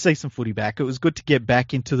was good to see some footy back. It was good to get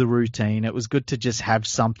back into the routine. It was good to just have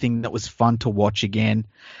something that was fun to watch again.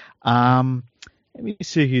 Let me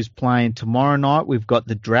see who's playing tomorrow night. We've got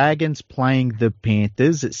the Dragons playing the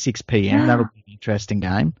Panthers at 6 p.m. That'll be an interesting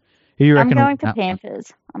game. Who you reckon? I'm going for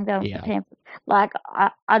Panthers. I'm going for Panthers.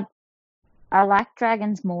 I like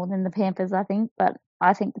Dragons more than the Panthers, I think, but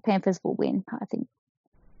I think the Panthers will win, I think.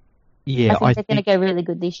 Yeah, I think they're going to go really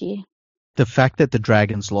good this year. The fact that the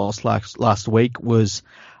Dragons lost last week was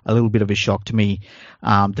a little bit of a shock to me.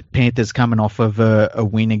 The Panthers coming off of a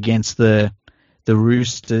win against the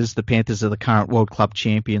Roosters. The Panthers are the current World Club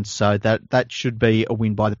champions, so that should be a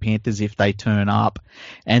win by the Panthers if they turn up.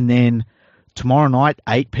 And then tomorrow night,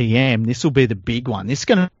 8 p.m., this will be the big one. This is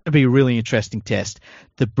going to be a really interesting test.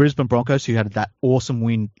 The Brisbane Broncos, who had that awesome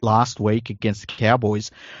win last week against the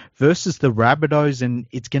Cowboys, versus the Rabbitohs, and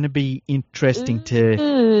it's going to be interesting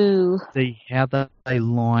to see how they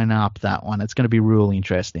line up that one. It's going to be really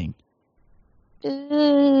interesting.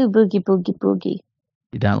 Ooh, boogie, boogie, boogie.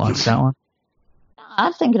 You don't like that one?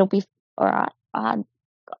 I think it'll be all right. I'm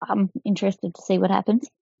interested to see what happens.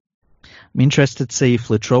 I'm interested to see if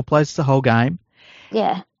Latrell plays the whole game.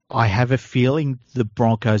 Yeah. I have a feeling the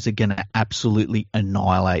Broncos are going to absolutely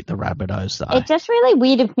annihilate the Rabbitohs, though. It just really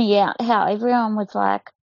weirded me out how everyone was like,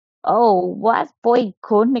 oh, why is Boyd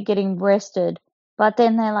Cordner getting rested? But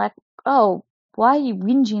then they're like, oh, why are you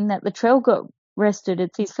whinging that Latrell got rested?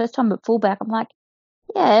 It's his first time at fullback. I'm like,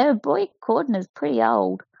 yeah, Boyd Cordner's pretty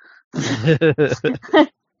old.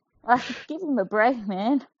 Like, give him a break,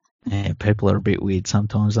 man. Yeah, people are a bit weird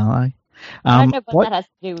sometimes, aren't they? I don't know what What? that has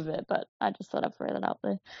to do with it, but I just thought I'd throw that out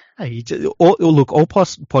there. Hey, look, all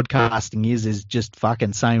podcasting is just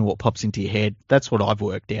fucking saying what pops into your head. That's what I've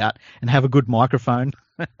worked out. And have a good microphone.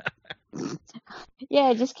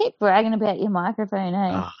 Yeah, just keep bragging about your microphone,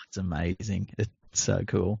 eh? Oh, it's amazing. It's so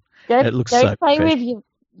cool. Don't It looks so don't play with professional.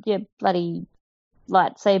 your bloody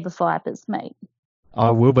lightsaber fibers, mate.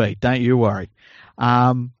 I will be. Don't you worry.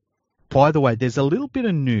 By the way, there's a little bit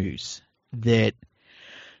of news that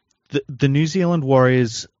the New Zealand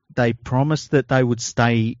Warriors, they promised that they would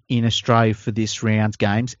stay in Australia for this round's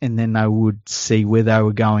games and then they would see where they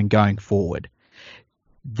were going forward.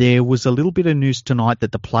 There was a little bit of news tonight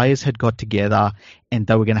that the players had got together and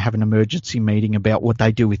they were going to have an emergency meeting about what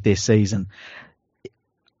they do with their season.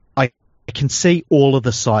 I can see all of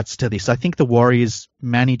the sides to this. I think the Warriors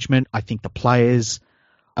management, I think the players,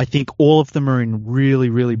 I think all of them are in really,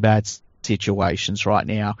 really bad situations right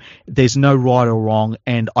now. There's no right or wrong,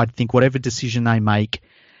 and I think whatever decision they make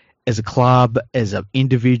as a club, as an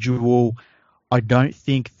individual, I don't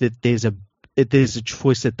think that there's a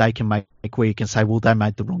choice that they can make where you can say, well, they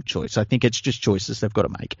made the wrong choice. I think it's just choices they've got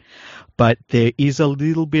to make. But there is a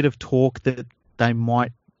little bit of talk that they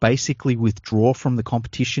might basically withdraw from the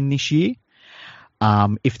competition this year.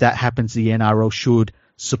 If that happens, the NRL should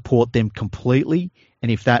support them completely.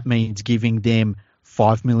 And if that means giving them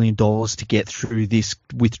 $5 million to get through this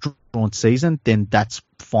withdrawn season, then that's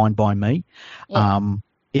fine by me. Yeah.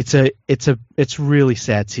 It's a really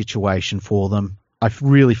sad situation for them. I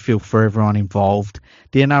really feel for everyone involved.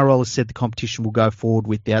 The NRL has said the competition will go forward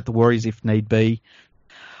without the Warriors if need be.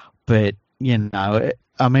 But, you know,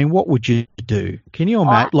 I mean, what would you do? Can you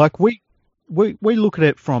imagine? Like, we look at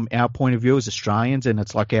it from our point of view as Australians, and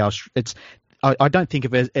it's like I don't think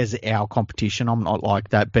of it as our competition. I'm not like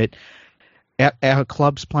that. But our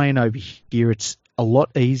clubs playing over here, it's a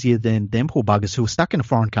lot easier than them poor buggers who are stuck in a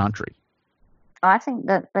foreign country. I think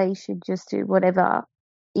that they should just do whatever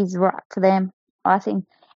is right for them. I think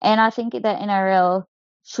that NRL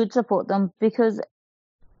should support them because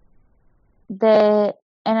the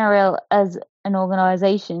NRL as an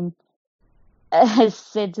organisation has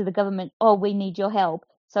said to the government, "Oh, we need your help."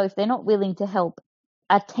 So if they're not willing to help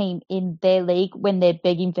a team in their league when they're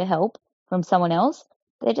begging for help from someone else,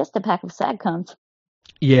 they're just a pack of sad cunts.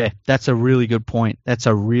 Yeah, that's a really good point. That's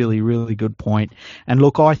a really, really good point. And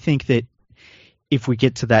look, I think that if we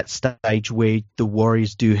get to that stage where the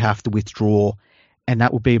Warriors do have to withdraw, and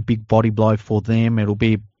that will be a big body blow for them, it'll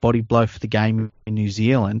be a body blow for the game in New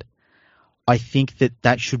Zealand, I think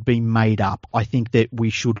that should be made up. I think that we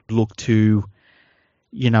should look to,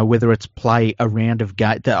 you know, whether it's play a round of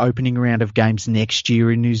the opening round of games next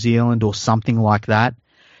year in New Zealand or something like that.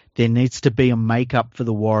 There needs to be a make-up for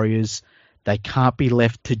the Warriors. They can't be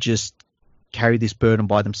left to just carry this burden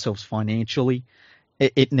by themselves financially.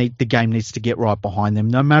 The game needs to get right behind them,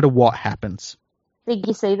 no matter what happens. Did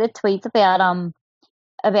you see the tweets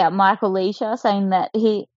about Michael Leisha saying that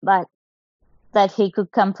he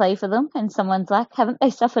could come play for them, and someone's like, haven't they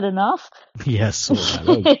suffered enough? Yes,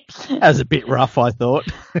 that was a bit rough, I thought.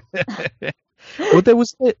 Well, there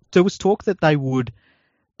was talk that they would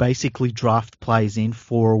basically draft players in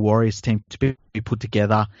for a Warriors team to be put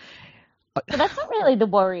together. But that's not really the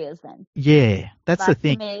Warriors then. Yeah, that's the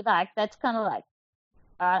thing. To me, that's kind of like,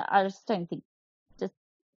 I just don't think,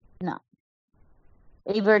 no.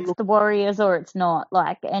 Either it's the Warriors or it's not,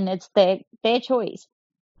 and it's their choice.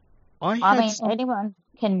 I mean, anyone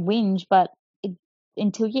can whinge, but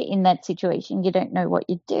until you're in that situation, you don't know what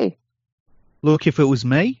you'd do. Look, if it was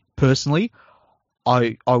me, personally,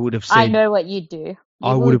 I would have said... I know what you'd do.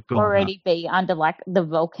 I would have already be under, the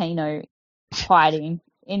volcano hiding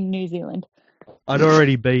in New Zealand. I'd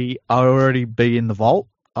already be in the vault.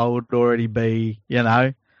 I would already be,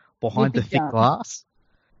 behind the thick glass.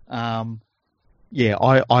 Yeah,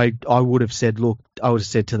 I would have said, look, I would have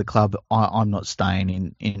said to the club, I'm not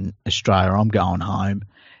staying in Australia. I'm going home.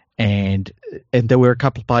 And there were a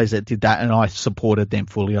couple of players that did that, and I supported them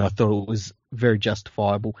fully. I thought it was very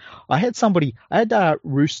justifiable. I had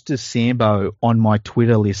Rooster Sambo on my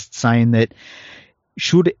Twitter list saying that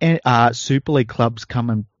should Super League clubs come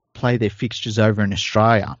and play their fixtures over in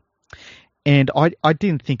Australia, and I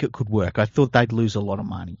didn't think it could work. I thought they'd lose a lot of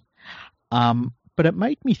money. But it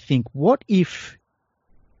made me think, what if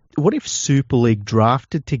Super League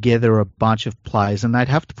drafted together a bunch of players and they'd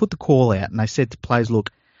have to put the call out and they said to players,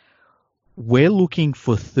 look, we're looking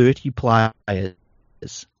for 30 players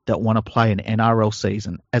that want to play an NRL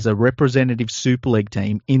season as a representative Super League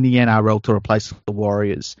team in the NRL to replace the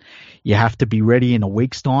Warriors. You have to be ready in a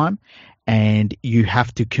week's time and you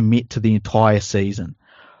have to commit to the entire season.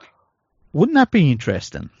 Wouldn't that be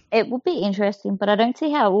interesting? It would be interesting, but I don't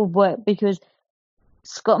see how it would work because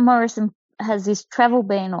Scott Morrison has this travel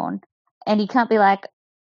ban on, and he can't be like,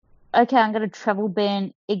 okay, I'm going to travel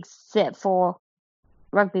ban except for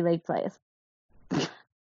rugby league players.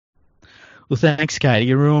 Well, thanks, Katey.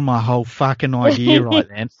 You ruined my whole fucking idea right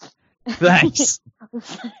then. Thanks.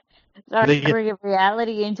 Sorry to bring a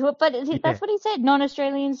reality into it, but that's what he said.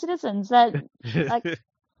 Non-Australian citizens. That like,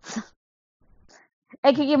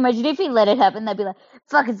 can you imagine if he let it happen? They'd be like,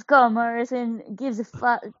 "Fucking Scott Morrison gives a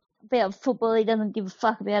fuck about football. He doesn't give a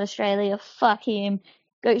fuck about Australia. Fuck him.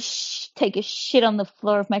 Go take a shit on the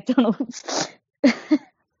floor of McDonald's."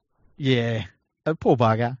 Yeah, poor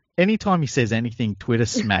bugger. Anytime he says anything, Twitter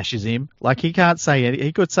smashes him. Like, he can't say anything.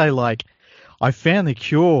 He could say, like, I found the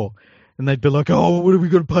cure. And they'd be like, oh, what are we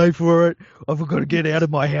going to pay for it? I've got to get out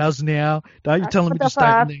of my house now. Don't you tell me to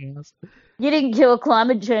stay in the house. You didn't kill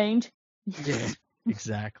climate change. Yeah,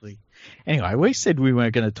 exactly. Anyway, we said we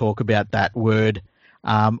weren't going to talk about that word.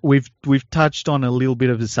 We've touched on a little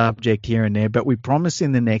bit of the subject here and there, but we promise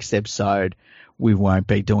in the next episode we won't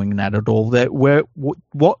be doing that at all.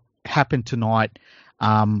 What happened tonight?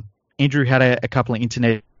 Andrew had a couple of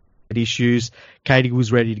internet issues. Katey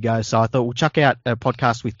was ready to go, so I thought we'll chuck out a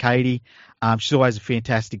podcast with Katey. She's always a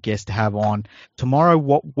fantastic guest to have on. Tomorrow,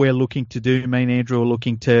 what we're looking to do, me and Andrew are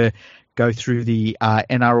looking to go through the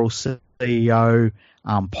NRL CEO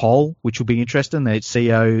poll, which will be interesting, the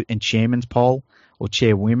CEO and chairman's poll, or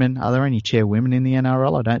chairwomen. Are there any chairwomen in the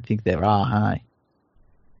NRL? I don't think there are, hey?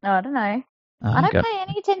 No, I don't know. I don't pay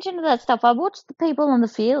any attention to that stuff. I watch the people on the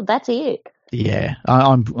field. That's it. Yeah,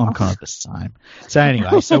 I'm kind of the same. So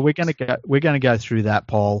anyway, so we're gonna go through that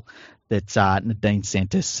poll that Nadine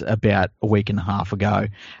sent us about a week and a half ago,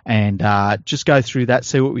 and just go through that,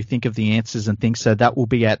 see what we think of the answers and things. So that will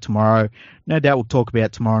be out tomorrow. No doubt we'll talk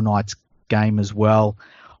about tomorrow night's game as well.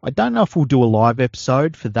 I don't know if we'll do a live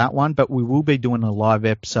episode for that one, but we will be doing a live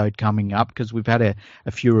episode coming up because we've had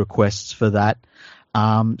a few requests for that.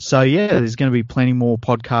 So yeah, there's going to be plenty more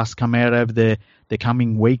podcasts come out over the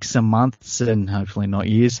coming weeks and months, and hopefully not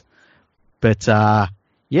years. But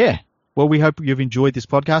yeah, well, we hope you've enjoyed this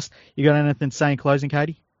podcast. You got anything to say in closing,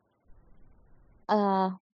 Katey?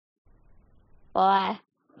 Bye.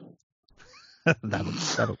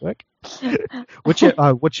 that'll work. What's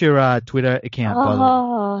your Twitter account, by the way,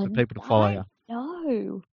 for people to follow you?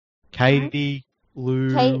 No. Katey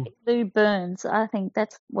Lou Burns. I think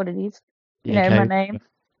that's what it is. Yeah, my name.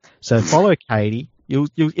 So follow Katey. You'll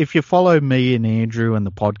if you follow me and Andrew and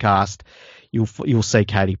the podcast, you'll see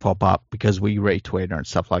Katey pop up because we retweet her and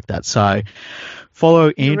stuff like that. So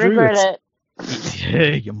follow Andrew. You regret it.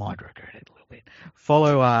 Yeah, you might regret it a little bit.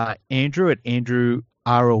 Follow Andrew at Andrew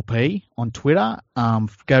RLP on Twitter.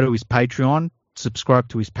 Go to his Patreon. Subscribe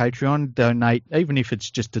to his Patreon. Donate, even if it's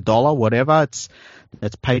just $1, whatever.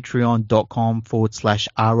 That's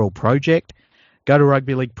patreon.com/RL Project. Go to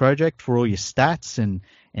Rugby League Project for all your stats and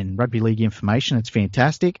rugby league information. It's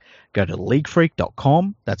fantastic. Go to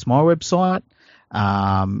leaguefreak.com. That's my website.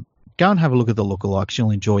 Go and have a look at the lookalikes. You'll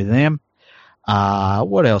enjoy them.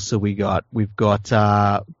 What else have we got? We've got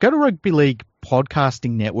go to Rugby League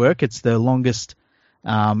Podcasting Network. It's the longest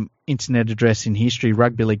internet address in history,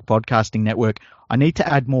 Rugby League Podcasting Network. I need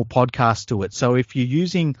to add more podcasts to it. So if you're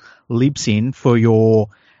using Libsyn for your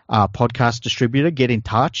podcast distributor, get in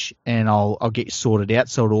touch and I'll get you sorted out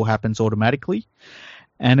so it all happens automatically.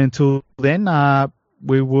 And until then,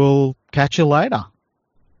 we will catch you later.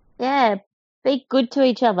 Yeah, be good to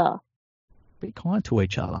each other. Be kind to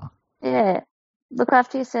each other. Yeah, look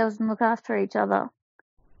after yourselves and look after each other.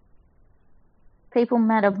 People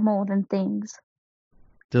matter more than things.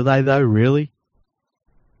 Do they though, really?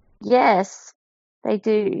 Yes, they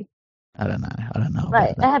do. I don't know.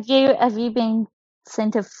 Like, have you been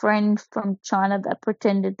sent a friend from China that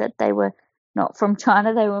pretended that they were not from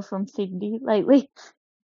China, they were from Sydney lately?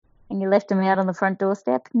 And you left them out on the front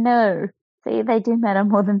doorstep? No. See, they do matter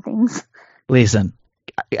more than things. Listen,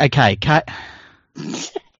 okay,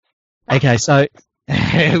 okay, so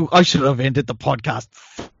I should have ended the podcast.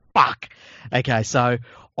 Fuck. Okay, so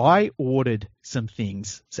I ordered some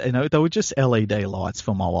things. So, they were just LED lights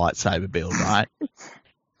for my lightsaber build, right?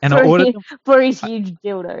 And I ordered them for his huge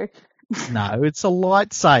dildo. No, it's a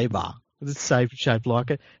lightsaber. It's shaped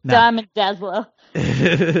like it. No. Diamond Dazzler.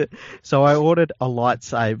 So I ordered a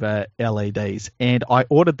lightsaber LEDs, and I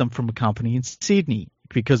ordered them from a company in Sydney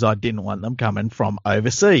because I didn't want them coming from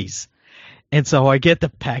overseas. And so I get the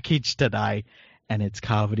package today, and it's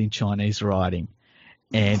covered in Chinese writing.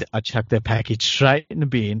 And I chuck the package straight in the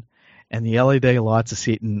bin, and the LED lights are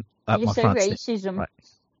sitting at my front step. Racism. Right.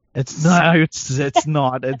 It's no, it's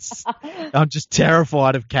not. I'm just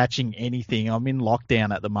terrified of catching anything. I'm in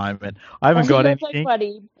lockdown at the moment. I haven't got You're so anything.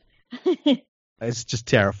 funny. It's just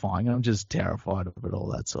terrifying. I'm just terrified of it all.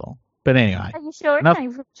 That's all. But anyway, Are you sure it enough.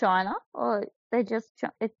 came from China, or it's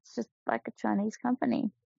just like a Chinese company?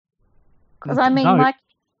 Because I mean, No,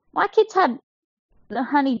 my kids had the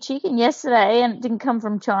honey chicken yesterday, and it didn't come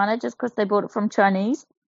from China just because they bought it from Chinese.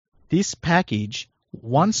 this package,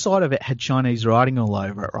 one side of it had Chinese writing all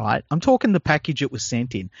over it, right? I'm talking the package it was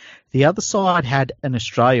sent in. The other side had an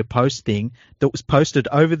Australia Post thing that was posted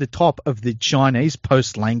over the top of the Chinese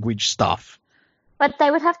Post language stuff. But they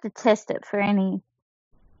would have to test it for any.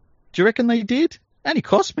 Do you reckon they did? Only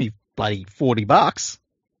cost me bloody $40.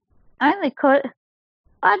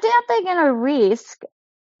 I doubt they're going to risk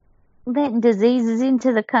letting diseases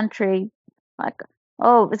into the country. Like,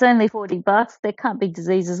 oh, it's only $40. There can't be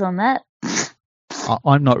diseases on that.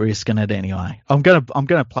 I'm not risking it anyway. I'm gonna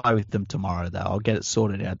play with them tomorrow though. I'll get it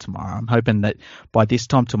sorted out tomorrow. I'm hoping that by this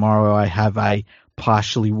time tomorrow I have a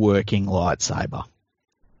partially working lightsaber.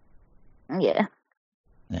 Yeah.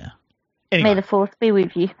 Yeah. May Anyway, the force be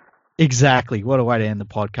with you. exactly. What a way to end the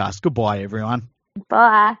podcast. Goodbye, everyone.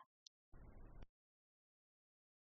 Bye.